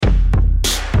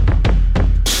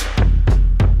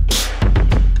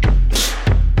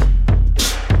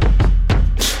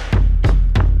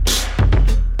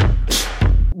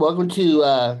welcome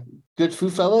to Good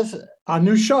Food Fellas. Our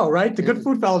new show, right? The Good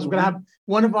Food Fellas. We're gonna have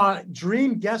one of our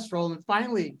dream guests, Roland,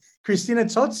 finally, Christina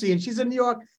Tosi, and she's in New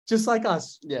York just like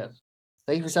us. Yes.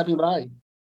 Thank you for stopping by.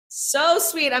 So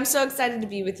sweet. I'm so excited to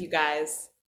be with you guys.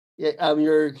 Yeah,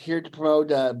 you're here to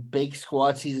promote Bake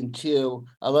Squad season 2.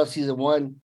 I love season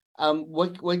 1.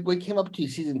 What came up to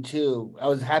season 2? I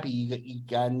was happy you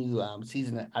got a new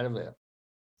season out of it.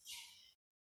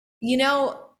 You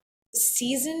know,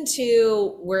 season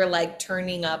 2, we're like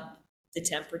turning up the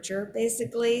temperature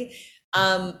basically.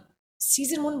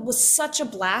 Season 1 was such a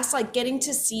blast, like getting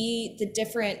to see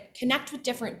connect with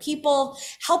different people,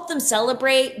 help them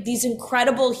celebrate these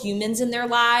incredible humans in their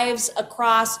lives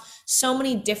across so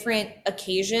many different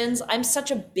occasions. I'm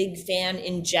such a big fan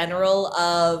in general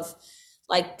of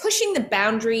like pushing the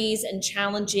boundaries and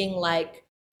challenging like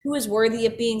who is worthy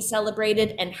of being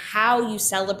celebrated and how you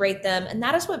celebrate them. And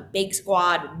that is what Bake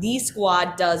Squad, the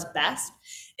squad, does best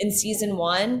in season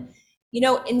 1. You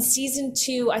know, in season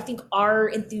 2, I think our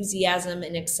enthusiasm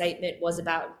and excitement was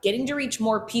about getting to reach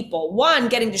more people. One,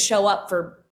 getting to show up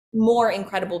for more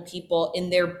incredible people in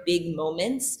their big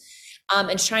moments,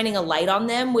 and shining a light on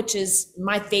them, which is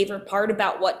my favorite part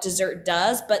about what dessert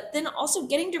does. But then also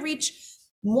getting to reach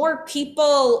more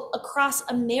people across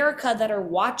America that are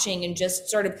watching and just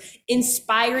sort of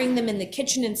inspiring them in the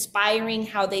kitchen, inspiring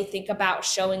how they think about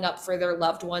showing up for their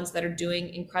loved ones that are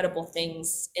doing incredible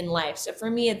things in life. So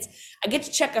for me, I get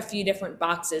to check a few different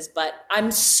boxes, but I'm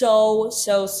so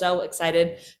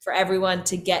excited for everyone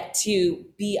to get to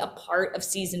be a part of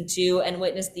season 2 and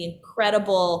witness the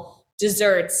incredible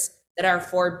desserts that our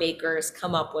 4 bakers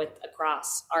come up with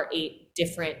across our 8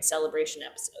 different celebration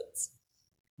episodes.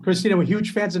 Christina, we're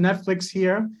huge fans of Netflix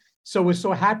here, so we're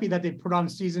so happy that they put on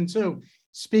season 2.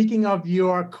 Speaking of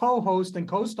your co-host and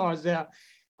co-stars there,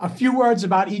 a few words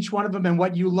about each one of them and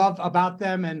what you love about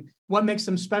them and what makes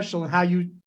them special and how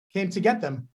you came to get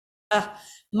them.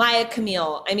 Maya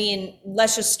Camille, I mean,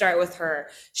 let's just start with her.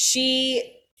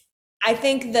 I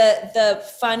think the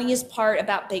funniest part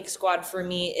about Bake Squad for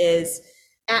me is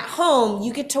at home,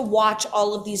 you get to watch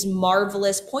all of these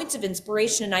marvelous points of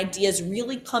inspiration and ideas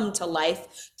really come to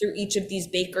life through each of these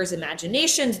bakers'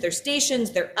 imaginations, their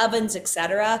stations, their ovens,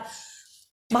 etc.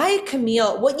 Maya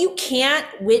Camille, what you can't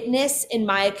witness in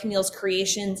Maya Camille's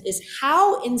creations is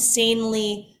how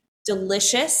insanely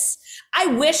delicious. I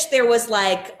wish there was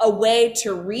like a way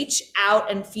to reach out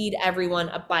and feed everyone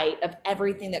a bite of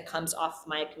everything that comes off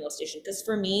Maya Camille's station. Because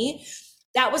for me,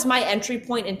 that was my entry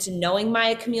point into knowing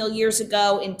Maya Camille years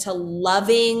ago, into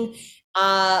loving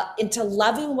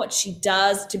what she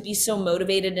does, to be so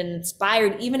motivated and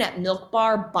inspired, even at Milk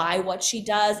Bar, by what she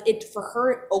does. For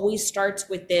her, it always starts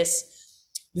with this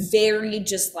very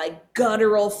just like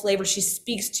guttural flavor. She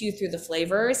speaks to you through the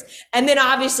flavors. And then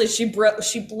obviously she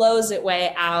blows it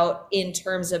way out in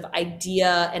terms of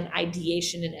idea and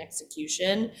ideation and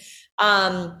execution.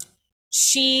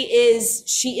 She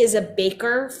is a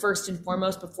baker first and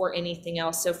foremost before anything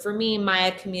else. So for me,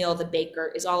 Maya Camille, the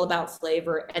baker, is all about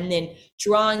flavor and then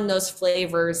drawing those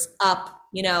flavors up,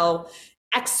 you know,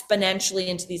 exponentially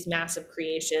into these massive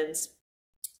creations.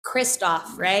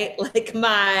 Christophe, right? Like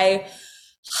my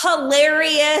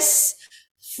hilarious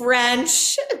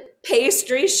French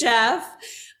pastry chef.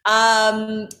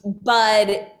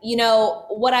 But you know,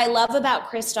 what I love about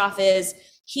Christophe is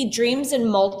he dreams in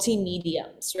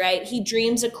multi-mediums, right? He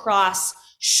dreams across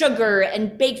sugar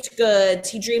and baked goods.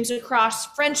 He dreams across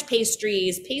French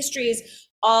pastries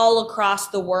all across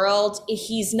the world.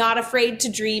 He's not afraid to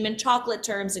dream in chocolate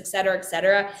terms, et cetera, et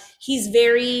cetera. He's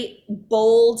very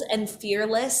bold and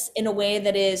fearless in a way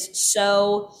that is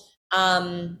so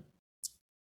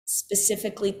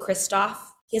specifically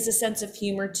Christophe. He has a sense of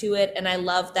humor to it, and I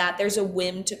love that. There's a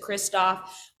whim to Christophe,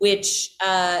 which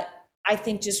I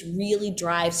think just really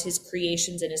drives his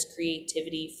creations and his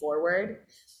creativity forward.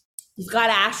 You've got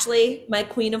Ashley, my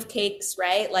queen of cakes,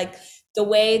 right? Like the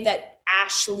way that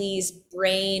Ashley's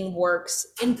brain works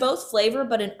in both flavor,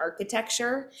 but in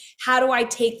architecture. How do I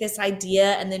take this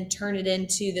idea and then turn it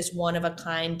into this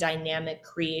one-of-a-kind dynamic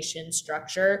creation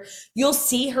structure? You'll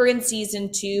see her in season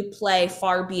 2 play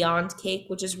far beyond cake,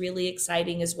 which is really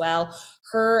exciting as well.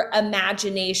 Her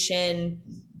imagination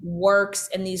works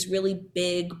in these really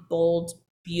big, bold,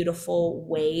 beautiful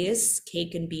ways,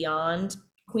 cake and beyond.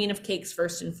 Queen of cakes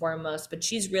first and foremost, but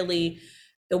she's really,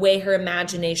 the way her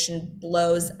imagination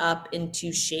blows up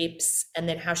into shapes and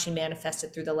then how she manifests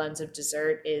it through the lens of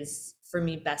dessert is, for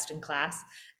me, best in class.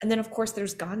 And then of course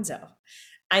there's Gonzo.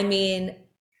 I mean,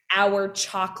 our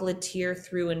chocolatier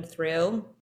through and through,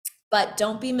 but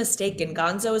don't be mistaken,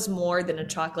 Gonzo is more than a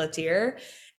chocolatier,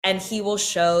 and he will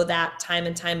show that time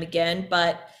and time again.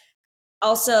 But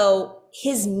also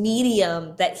his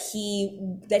medium that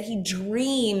he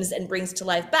dreams and brings to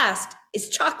life best is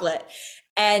chocolate.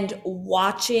 And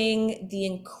watching the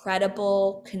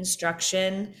incredible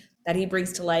construction that he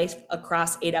brings to life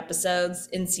across 8 episodes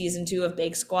in season 2 of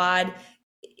Bake Squad,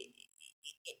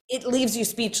 it leaves you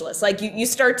speechless. Like you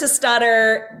start to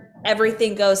stutter,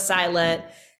 everything goes silent,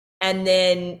 and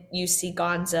then you see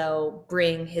Gonzo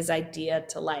bring his idea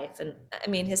to life. And I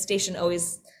mean, his station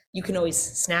always, you can always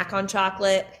snack on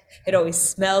chocolate. It always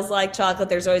smells like chocolate.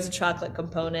 There's always a chocolate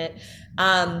component.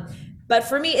 But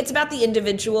for me, it's about the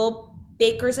individual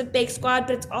bakers at Bake Squad,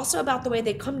 but it's also about the way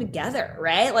they come together,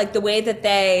 right? Like the way that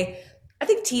they, I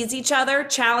think, tease each other,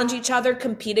 challenge each other,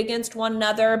 compete against one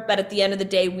another. But at the end of the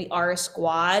day, we are a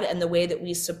squad, and the way that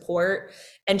we support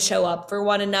and show up for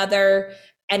one another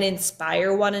and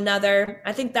inspire one another.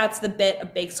 I think that's the bit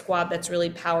of Bake Squad that's really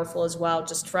powerful as well,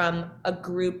 just from a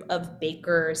group of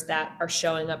bakers that are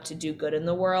showing up to do good in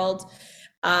the world.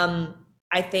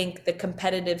 I think the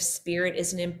competitive spirit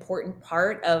is an important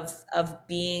part of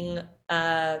being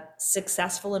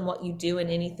successful in what you do in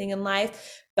anything in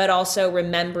life, but also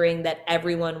remembering that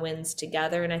everyone wins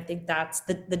together. And I think that's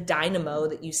the dynamo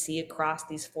that you see across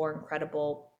these 4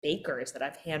 incredible bakers that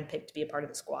I've handpicked to be a part of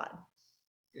the squad.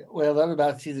 What I love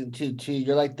about season 2 too,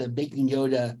 you're like the baking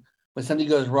Yoda. When something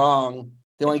goes wrong,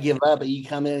 they want to give up, but you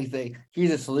come in and say,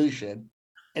 "Here's a solution,"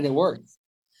 and it works.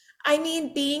 I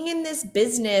mean, being in this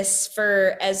business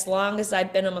for as long as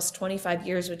I've been, almost 25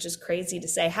 years, which is crazy to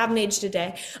say, haven't aged a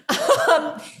day,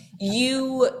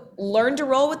 you learn to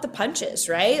roll with the punches,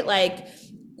 right? Like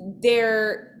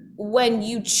when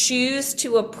you choose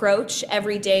to approach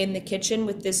every day in the kitchen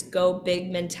with this go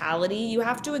big mentality, you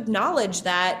have to acknowledge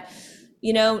that,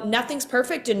 nothing's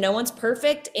perfect and no one's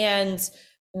perfect. And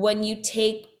when you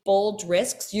take bold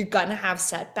risks, you're gonna have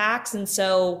setbacks. And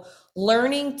so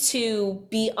learning to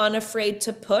be unafraid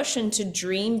to push and to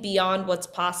dream beyond what's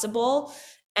possible,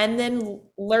 and then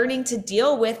learning to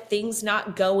deal with things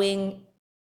not going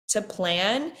to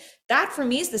plan, that for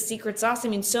me is the secret sauce. I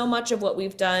mean, so much of what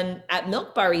we've done at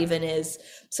Milk Bar even is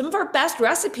some of our best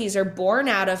recipes are born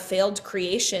out of failed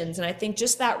creations. And I think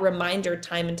just that reminder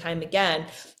time and time again,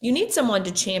 you need someone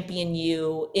to champion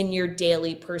you in your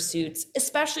daily pursuits,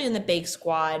 especially in the Bake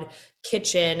Squad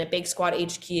kitchen at Bake Squad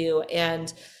HQ.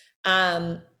 And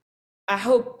I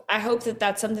hope that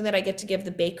that's something that I get to give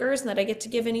the bakers and that I get to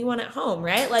give anyone at home,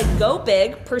 right? Like, go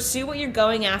big, pursue what you're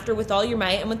going after with all your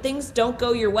might. And when things don't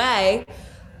go your way,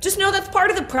 just know that's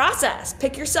part of the process.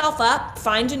 Pick yourself up,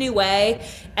 find a new way,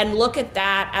 and look at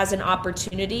that as an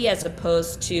opportunity as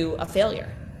opposed to a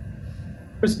failure.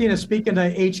 Christina, speaking to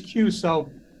HQ,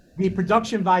 so the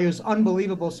production value is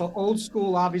unbelievable. So Old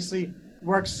School obviously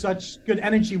works such good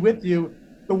energy with you.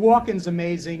 The walk-in's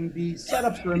amazing. The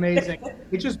setups are amazing.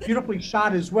 It's just beautifully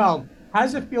shot as well. How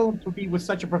does it feel to be with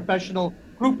such a professional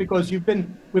group? Because you've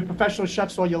been with professional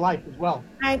chefs all your life as well.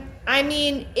 I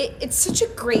mean, it's such a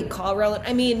great call, Roland.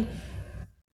 I mean,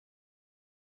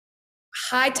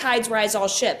 high tides rise all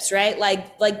ships, right?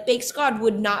 Like Bake Squad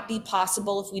would not be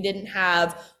possible if we didn't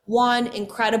have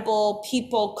incredible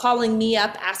people calling me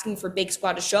up asking for Bake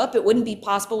Squad to show up. It wouldn't be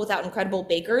possible without incredible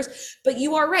bakers. But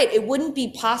you are right, it wouldn't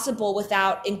be possible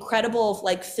without incredible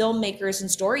filmmakers and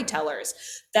storytellers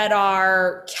that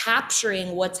are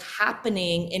capturing what's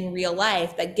happening in real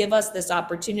life, that give us this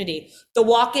opportunity. The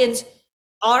walk-ins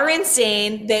are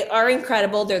insane. They are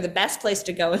incredible. They're the best place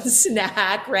to go and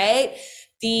snack, right?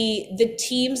 The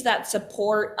teams that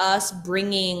support us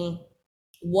bringing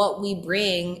what we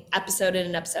bring episode in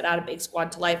and episode out of Bake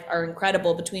Squad to life are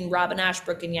incredible, between Robin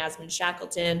Ashbrook and Yasmin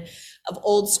Shackleton of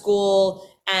Old School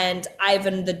and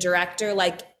Ivan, the director.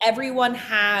 Like, everyone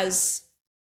has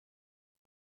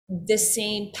the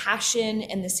same passion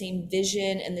and the same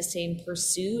vision and the same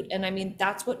pursuit. And I mean,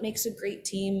 that's what makes a great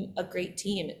team a great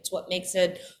team. It's what makes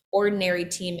an ordinary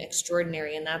team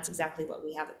extraordinary. And that's exactly what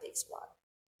we have at Bake Squad.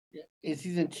 In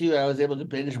season 2, I was able to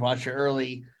binge watch it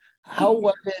early. How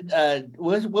was it?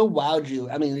 What wowed you?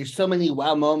 I mean, there's so many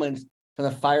wow moments, from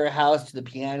the firehouse to the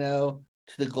piano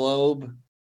to the globe.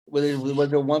 Was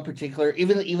there one particular,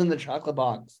 even the chocolate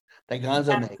box that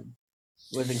Gonzo made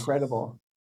was incredible.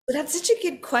 That's such a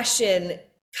good question.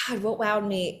 God, what wowed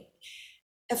me?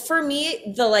 For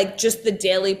me, just the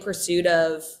daily pursuit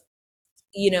of,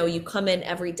 you come in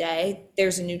every day,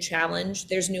 there's a new challenge,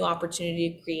 there's new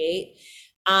opportunity to create.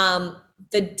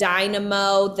 The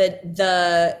dynamo,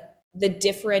 the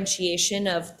differentiation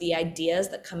of the ideas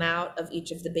that come out of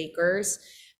each of the bakers.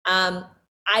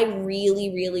 I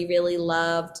really, really, really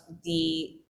loved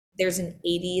there's an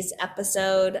 80s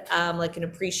episode, like an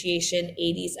appreciation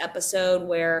 80s episode,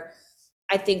 where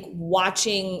I think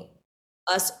watching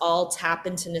us all tap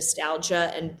into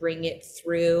nostalgia and bring it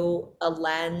through a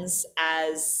lens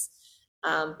as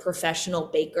professional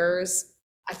bakers.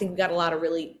 I think we got a lot of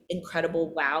really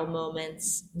incredible wow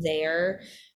moments there.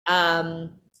 And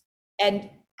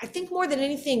I think more than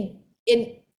anything,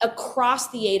 in across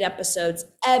the 8 episodes,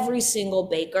 every single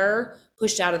baker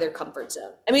pushed out of their comfort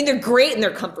zone. I mean, they're great in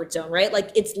their comfort zone, right?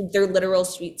 Like it's their literal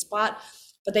sweet spot,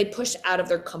 but they push out of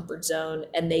their comfort zone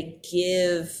and they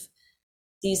give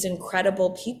these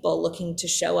incredible people looking to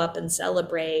show up and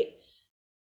celebrate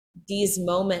these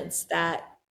moments that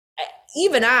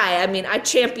even I mean, I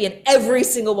champion every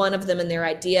single one of them and their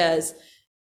ideas.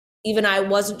 Even I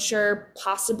wasn't sure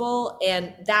possible.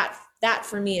 And that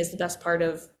for me is the best part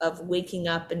of waking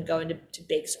up and going to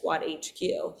Bake Squad HQ,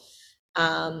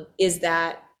 is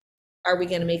that are we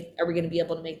going to be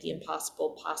able to make the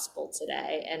impossible possible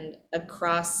today? And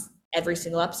across every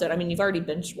single episode, I mean, you've already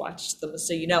binge watched them,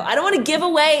 so you know. I don't want to give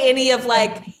away any of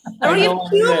I don't give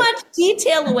too much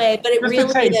detail away, but it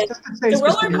really is. It's a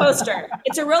roller coaster.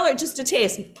 It's a roller, just a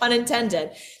taste, pun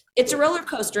intended. It's a roller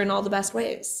coaster in all the best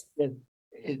ways.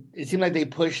 It seemed like they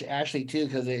push Ashley too,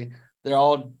 because they're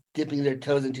all dipping their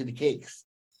toes into the cakes.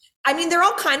 I mean, they're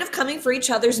all kind of coming for each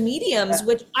other's mediums,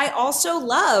 which I also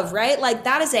love, right? Like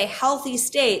that is a healthy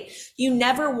state. You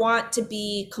never want to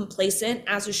be complacent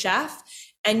as a chef,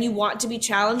 and you want to be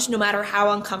challenged no matter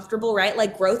how uncomfortable, right?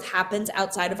 Like growth happens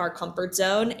outside of our comfort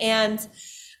zone. And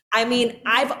I mean,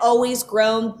 I've always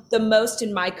grown the most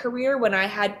in my career when I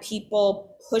had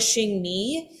people pushing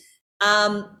me.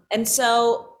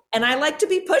 And I like to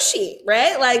be pushy,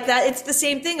 right? Like that, it's the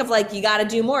same thing of like, you got to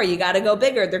do more, you got to go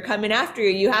bigger. They're coming after you.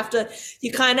 You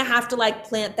kind of have to like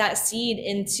plant that seed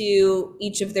into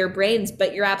each of their brains,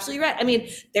 but you're absolutely right. I mean,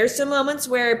 there's some moments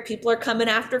where people are coming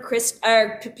after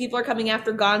people are coming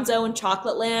after Gonzo and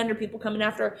Chocolate Land, or people coming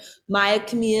after Maya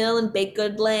Camille and Baked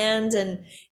Good Land and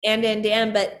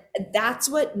but that's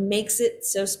what makes it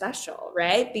so special,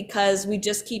 right? Because we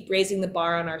just keep raising the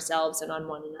bar on ourselves and on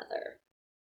one another.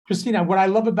 Christina, what I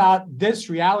love about this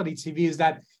reality TV is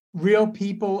that real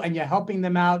people, and you're helping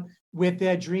them out with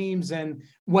their dreams and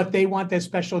what they want their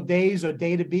special days or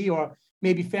day to be, or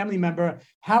maybe family member.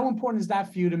 How important is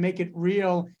that for you to make it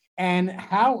real? And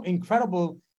how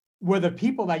incredible were the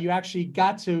people that you actually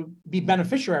got to be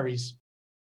beneficiaries?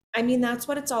 I mean, that's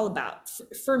what it's all about.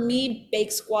 For me,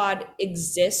 Bake Squad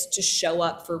exists to show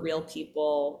up for real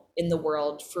people in the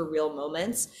world for real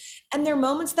moments. And they're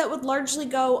moments that would largely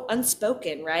go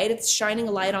unspoken, right? It's shining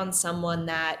a light on someone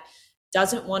that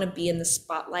doesn't want to be in the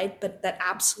spotlight, but that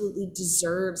absolutely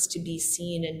deserves to be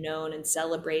seen and known and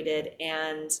celebrated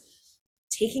and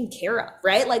taken care of,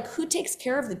 right? Like who takes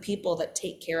care of the people that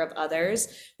take care of others?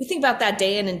 We think about that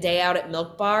day in and day out at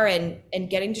Milk Bar, and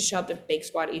getting to show up at Bake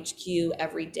Squad HQ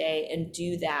every day and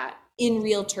do that in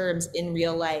real terms, in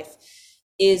real life,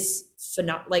 is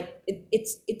phenomenal. Like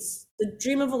it's the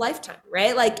dream of a lifetime,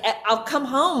 right? Like I'll come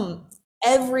home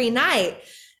every night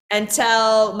and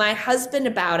tell my husband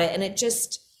about it, and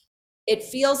it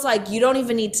feels like you don't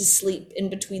even need to sleep in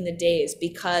between the days,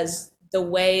 because the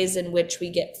ways in which we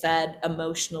get fed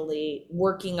emotionally,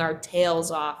 working our tails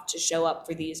off to show up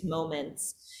for these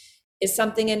moments is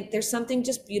something, and there's something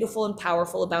just beautiful and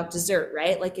powerful about dessert,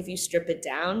 right? Like if you strip it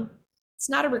down, it's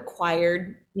not a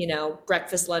required,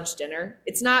 breakfast, lunch, dinner.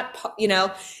 It's not,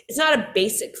 it's not a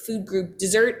basic food group.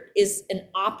 Dessert is an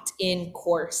opt-in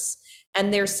course.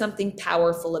 And there's something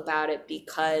powerful about it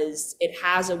because it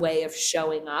has a way of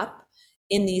showing up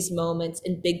in these moments,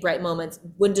 in big, bright moments.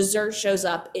 When dessert shows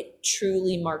up, it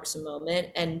truly marks a moment,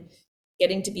 and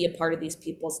getting to be a part of these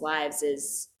people's lives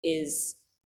is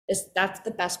that's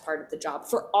the best part of the job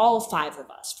for all 5 of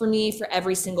us. For me, for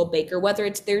every single baker, whether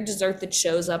it's their dessert that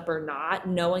shows up or not,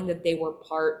 knowing that they were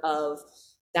part of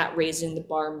that raising the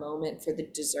bar moment for the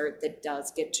dessert that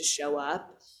does get to show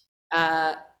up,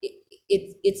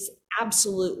 it's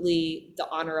absolutely the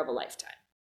honor of a lifetime.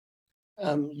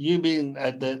 You being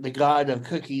the god of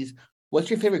cookies,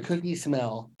 what's your favorite cookie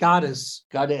smell? Goddess.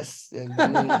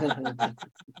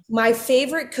 My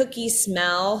favorite cookie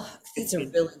smell, that's a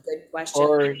really good question.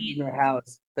 Or in your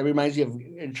house that reminds you of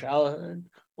your childhood,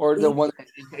 or the one that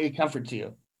it comforts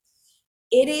you?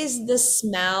 It is the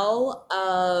smell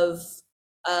of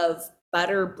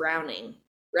butter browning,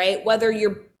 right? Whether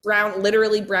you're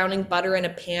literally browning butter in a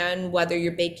pan, whether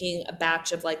you're baking a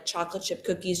batch of like chocolate chip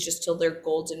cookies just till they're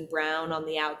golden brown on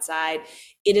the outside.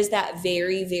 It is that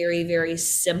very, very, very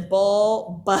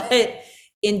simple but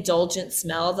indulgent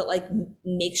smell that like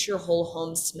makes your whole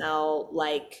home smell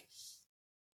like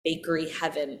bakery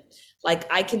heaven.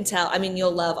 Like I can tell, I mean,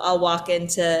 I'll walk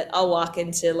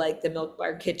into like the Milk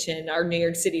Bar kitchen, our New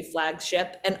York City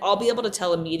flagship, and I'll be able to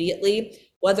tell immediately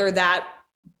whether that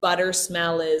butter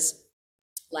smell is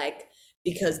like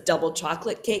because double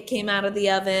chocolate cake came out of the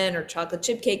oven, or chocolate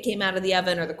chip cake came out of the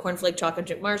oven, or the cornflake chocolate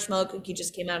chip marshmallow cookie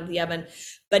just came out of the oven.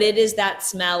 But it is that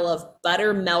smell of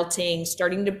butter melting,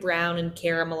 starting to brown and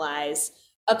caramelize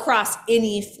across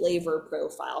any flavor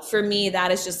profile. For me,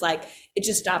 that is just like, it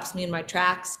just stops me in my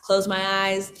tracks, close my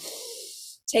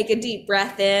eyes, take a deep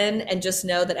breath in, and just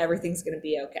know that everything's going to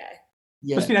be okay.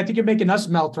 Yeah. Christina, I think you're making us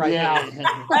melt right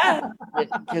now.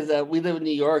 Because we live in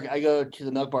New York. I go to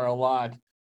the Milk Bar a lot.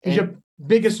 He's your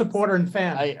biggest supporter and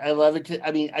fan. I love it.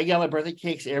 I mean, I get my birthday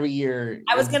cakes every year.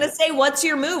 I was going to say, what's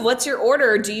your move? What's your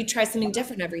order? Do you try something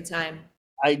different every time?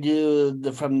 I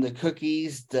do from the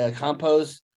cookies, the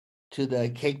Campos, to the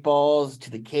cake balls, to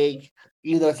the cake.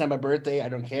 Even though it's not my birthday, I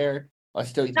don't care. I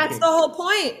still eat. That's the whole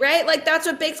point, right? Like that's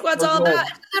what Bake Squad's all about. It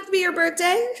doesn't have to be your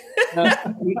birthday.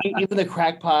 Even the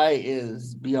crack pie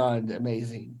is beyond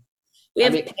amazing. We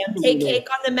have pancake cake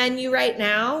on the menu right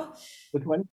now. Which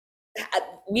one?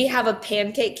 We have a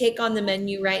pancake cake on the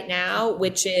menu right now,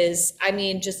 which is, I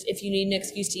mean, just if you need an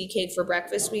excuse to eat cake for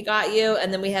breakfast, we got you.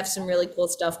 And then we have some really cool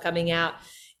stuff coming out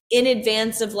in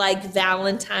advance of like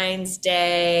Valentine's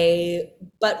Day,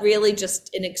 but really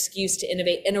just an excuse to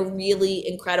innovate, and a really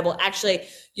incredible, actually,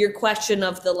 your question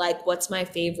of the like, what's my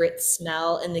favorite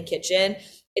smell in the kitchen?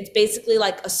 It's basically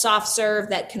like a soft serve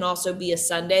that can also be a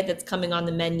sundae that's coming on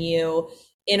the menu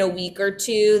in a week or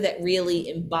two that really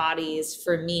embodies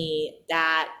for me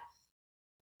that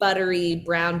buttery,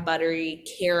 brown, buttery,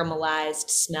 caramelized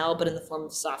smell, but in the form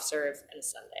of soft serve and a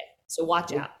sundae. So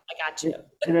watch out. I got you.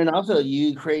 And then also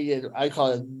you created, I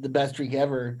call it the best drink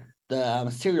ever, the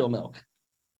cereal milk.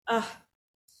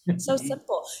 So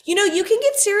simple. You know, you can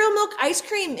get cereal milk ice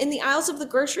cream in the aisles of the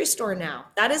grocery store now.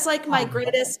 That is like my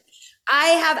greatest. I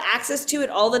have access to it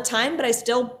all the time, but I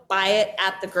still buy it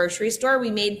at the grocery store.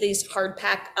 We made these hard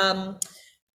pack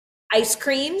ice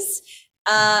creams,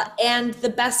 and the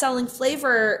best-selling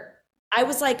flavor, I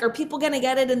was like, are people going to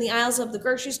get it in the aisles of the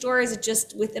grocery store? Is it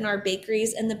just within our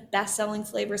bakeries? And the best-selling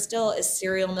flavor still is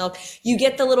cereal milk. You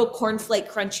get the little cornflake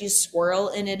crunchy swirl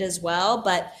in it as well.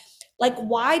 But like,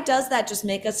 why does that just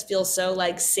make us feel so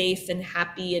like safe and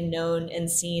happy and known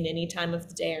and seen any time of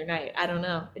the day or night? I don't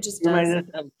know. It just reminds us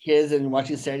of kids and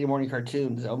watching Saturday morning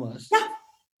cartoons almost. Yeah,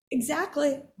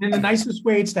 exactly. In the nicest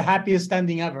way, it's the happiest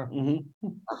ending ever. Mm-hmm.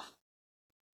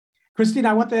 Christina,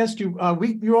 I want to ask you,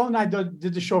 Roland and I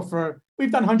did the show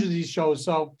we've done hundreds of these shows.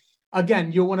 So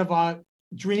again, you're one of our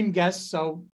dream guests.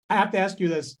 So I have to ask you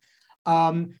this.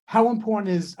 How important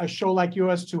is a show like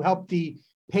yours to help the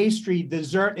pastry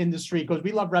dessert industry? Because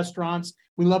we love restaurants.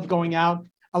 We love going out.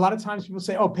 A lot of times people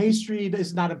say, oh, pastry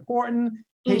is not important.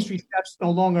 Pastry chefs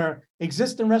no longer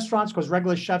exist in restaurants because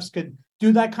regular chefs could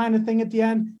do that kind of thing at the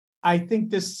end. I think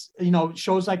this,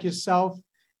 shows like yourself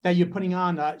that you're putting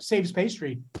on saves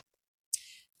pastry.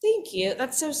 Thank you.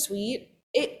 That's so sweet.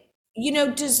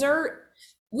 Dessert,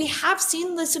 we have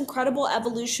seen this incredible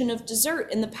evolution of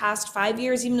dessert in the past 5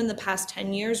 years, even in the past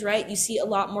 10 years, right? You see a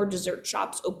lot more dessert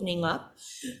shops opening up.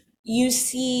 You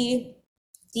see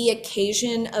the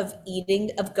occasion of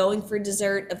going for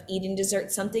dessert, of eating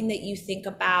dessert, something that you think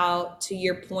about, to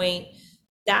your point,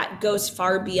 that goes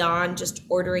far beyond just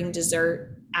ordering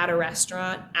dessert at a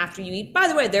restaurant after you eat. By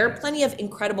the way, there are plenty of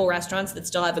incredible restaurants that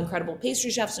still have incredible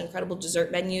pastry chefs and incredible dessert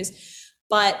menus.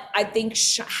 But I think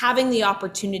having the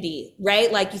opportunity, right?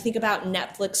 Like you think about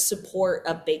Netflix support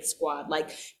of Bake Squad,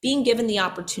 like being given the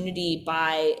opportunity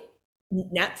by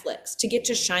Netflix to get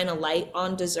to shine a light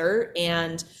on dessert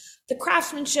and the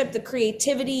craftsmanship, the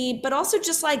creativity, but also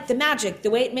just like the magic,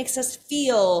 the way it makes us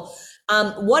feel,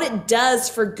 what it does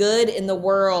for good in the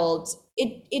world.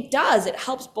 It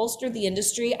helps bolster the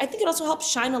industry. I think it also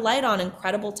helps shine a light on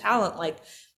incredible talent like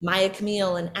Maya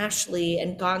Camille and Ashley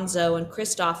and Gonzo and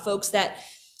Christoph, folks that,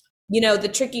 the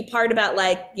tricky part about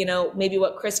maybe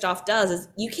what Christoph does is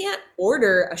you can't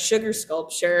order a sugar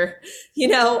sculpture,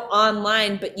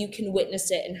 online, but you can witness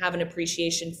it and have an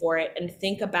appreciation for it and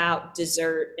think about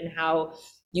dessert and how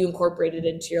you incorporate it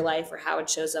into your life or how it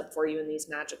shows up for you in these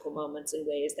magical moments in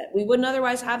ways that we wouldn't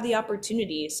otherwise have the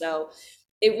opportunity. So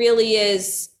it really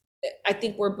is, I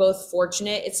think we're both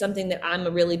fortunate. It's something that I'm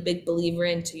a really big believer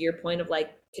in, to your point of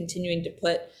like continuing to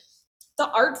put the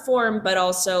art form, but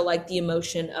also like the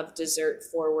emotion of dessert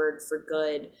forward for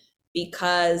good,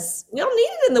 because we all need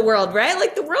it in the world, right?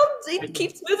 Like the world, it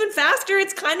keeps moving faster.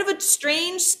 It's kind of a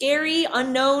strange, scary,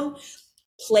 unknown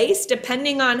place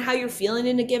depending on how you're feeling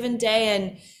in a given day.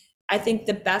 And I think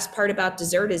the best part about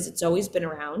dessert is it's always been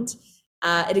around.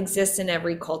 It exists in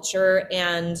every culture,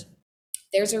 and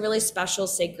there's a really special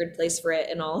sacred place for it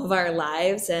in all of our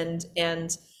lives. And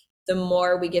the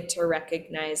more we get to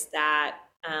recognize that,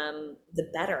 the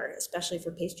better, especially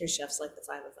for pastry chefs like the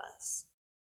five of us.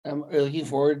 I'm looking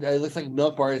forward. It looks like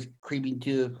Milk Bar is creeping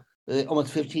to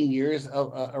almost 15 years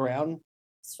around.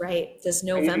 That's right. This Are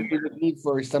you November. looking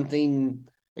for something?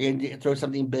 Again, throw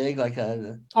something big like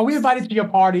a. Are we invited to your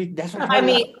party? That's what I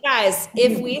mean, guys,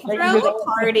 if we throw a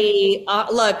party,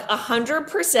 look,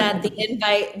 100%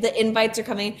 the invites are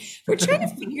coming. We're trying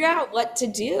to figure out what to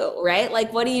do, right?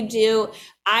 Like, what do you do?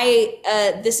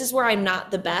 This is where I'm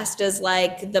not the best as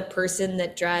like the person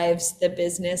that drives the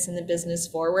business and the business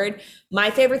forward.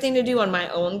 My favorite thing to do on my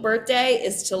own birthday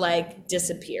is to like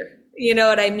disappear. You know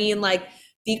what I mean? Like,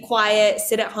 be quiet,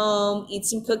 sit at home, eat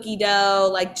some cookie dough,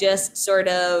 like just sort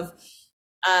of,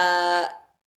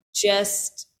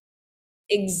 just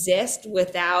exist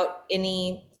without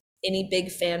any big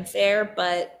fanfare.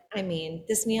 But I mean,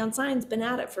 this neon sign's been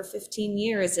at it for 15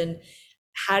 years, and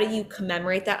how do you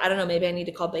commemorate that? I don't know, maybe I need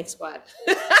to call Bake Squad.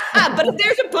 But if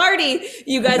there's a party,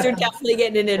 you guys are definitely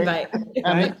getting an invite.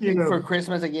 Thank you. For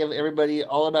Christmas, I gave everybody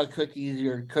All About Cookies,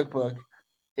 your cookbook.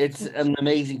 It's an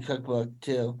amazing cookbook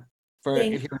too. For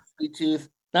if you're a sweet tooth.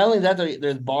 Not only that,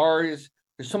 there's bars,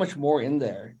 there's so much more in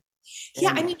there. Yeah,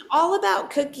 I mean, All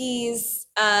About Cookies,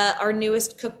 our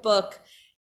newest cookbook,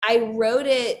 I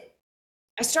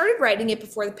started writing it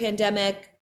before the pandemic,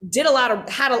 had a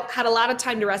lot of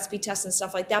time to recipe test and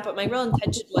stuff like that, but my real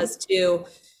intention was to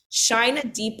shine a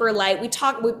deeper light.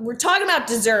 We're talking about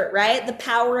dessert, right? The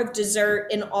power of dessert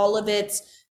in all of its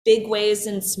big ways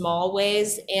and small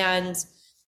ways. And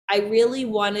I really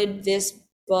wanted this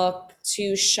book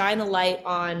to shine a light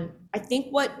on, I think,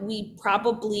 what we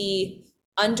probably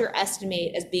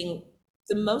underestimate as being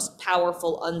the most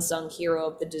powerful unsung hero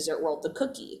of the dessert world, the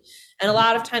cookie. And a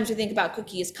lot of times we think about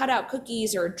cookies, cut out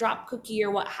cookies or a drop cookie or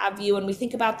what have you, and we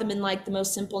think about them in like the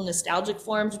most simple nostalgic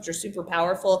forms, which are super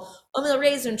powerful, oatmeal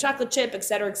raisin, chocolate chip, et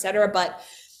cetera, et cetera. But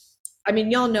I mean,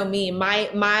 y'all know me,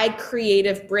 my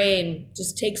creative brain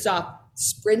just takes off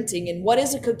sprinting, and what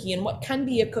is a cookie and what can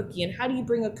be a cookie and how do you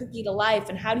bring a cookie to life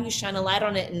and how do you shine a light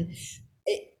on it? And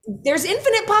there's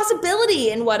infinite possibility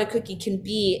in what a cookie can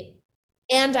be.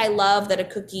 And I love that a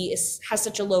cookie has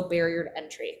such a low barrier to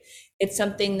entry. It's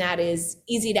something that is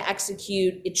easy to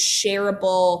execute, it's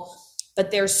shareable, but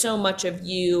there's so much of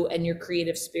you and your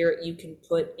creative spirit you can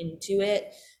put into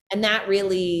it. And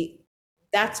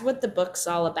that's what the book's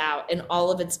all about in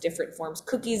all of its different forms.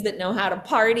 Cookies that know how to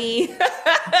party,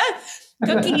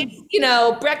 cookies,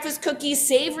 breakfast cookies,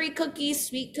 savory cookies,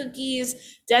 sweet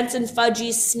cookies, dense and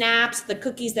fudgy snaps, the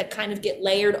cookies that kind of get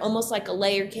layered, almost like a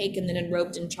layer cake and then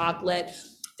enrobed in chocolate.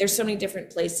 There's so many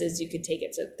different places you could take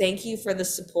it. So thank you for the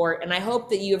support. And I hope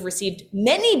that you have received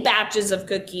many batches of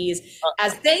cookies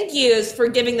as thank yous for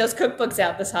giving those cookbooks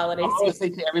out this holiday season. I always say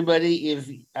to everybody, if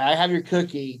I have your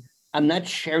cookie, I'm not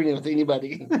sharing it with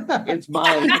anybody. It's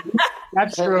mine.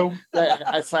 That's true.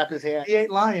 I slapped his hand. He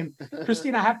ain't lying.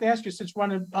 Christina, I have to ask you, since we're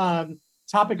on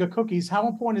topic of cookies, how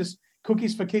important is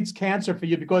Cookies for Kids Cancer for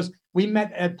you? Because we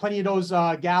met at plenty of those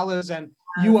galas, and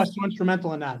you are so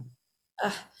instrumental in that.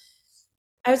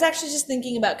 I was actually just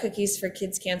thinking about Cookies for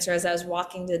Kids Cancer as I was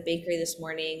walking to the bakery this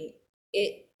morning.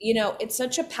 It's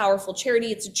such a powerful charity.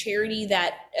 It's a charity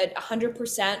that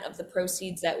 100% of the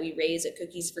proceeds that we raise at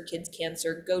Cookies for Kids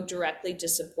Cancer go directly to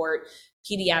support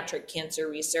pediatric cancer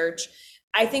research.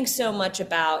 I think so much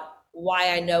about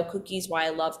why I know cookies, why I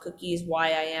love cookies, why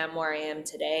I am where I am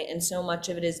today. And so much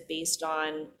of it is based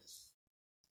on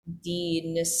the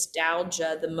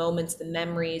nostalgia, the moments, the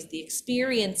memories, the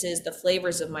experiences, the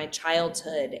flavors of my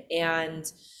childhood. And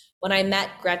when I met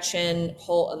Gretchen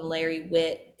Holt and Larry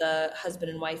Witt, the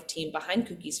husband and wife team behind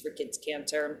Cookies for Kids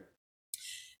Cancer,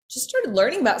 just started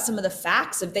learning about some of the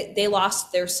facts of they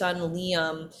lost their son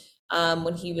Liam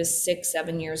when he was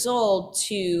 6-7 years old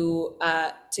to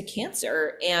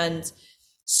cancer, and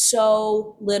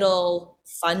so little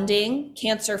funding,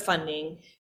 cancer funding,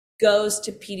 goes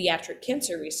to pediatric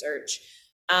cancer research.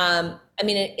 I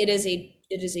mean, it is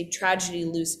a tragedy to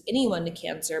lose anyone to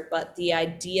cancer, but the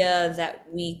idea that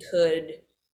we could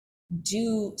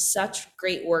do such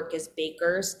great work as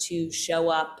bakers to show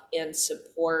up and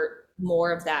support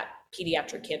more of that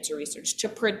pediatric cancer research, to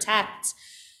protect,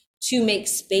 to make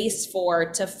space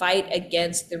for, to fight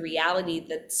against the reality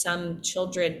that some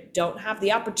children don't have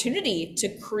the opportunity to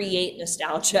create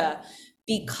nostalgia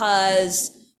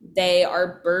because they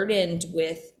are burdened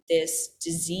with this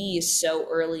disease so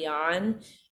early on.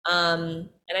 And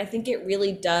I think it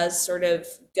really does sort of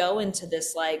go into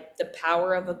this, like the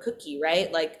power of a cookie,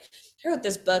 right? Like I wrote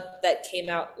this book that came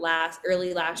out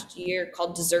early last year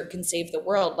called Dessert Can Save the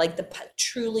World, like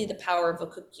truly the power of a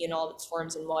cookie in all of its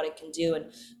forms and what it can do.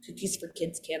 And Cookies for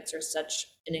Kids Cancer is such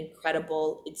an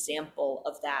incredible example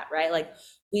of that, right? Like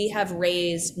we have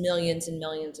raised millions and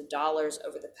millions of dollars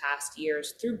over the past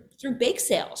years through bake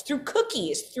sales, through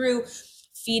cookies, through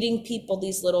feeding people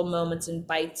these little moments and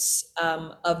bites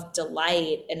of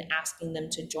delight and asking them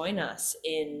to join us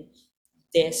in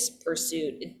this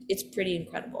pursuit. It's pretty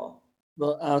incredible.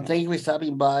 Well, thank you for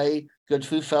stopping by. Good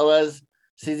food, fellas.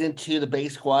 Season 2, The Bake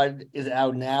Squad, is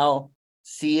out now.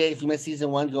 See it. If you missed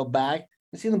season 1, go back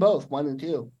and see them both, 1 and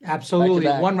 2. Absolutely. Back to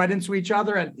back. One right into each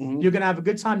other, and you're going to have a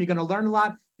good time. You're going to learn a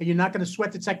lot, and you're not going to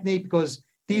sweat the technique because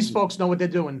these folks know what they're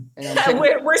doing.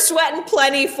 We're sweating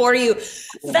plenty for you.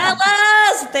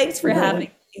 Fellas, thanks for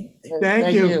having me.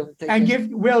 Thank you. And give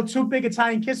Will 2 big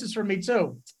Italian kisses from me,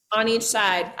 too. On each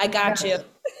side. I got you.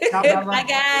 Bye,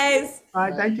 guys. All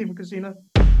right. Thank you, Christina.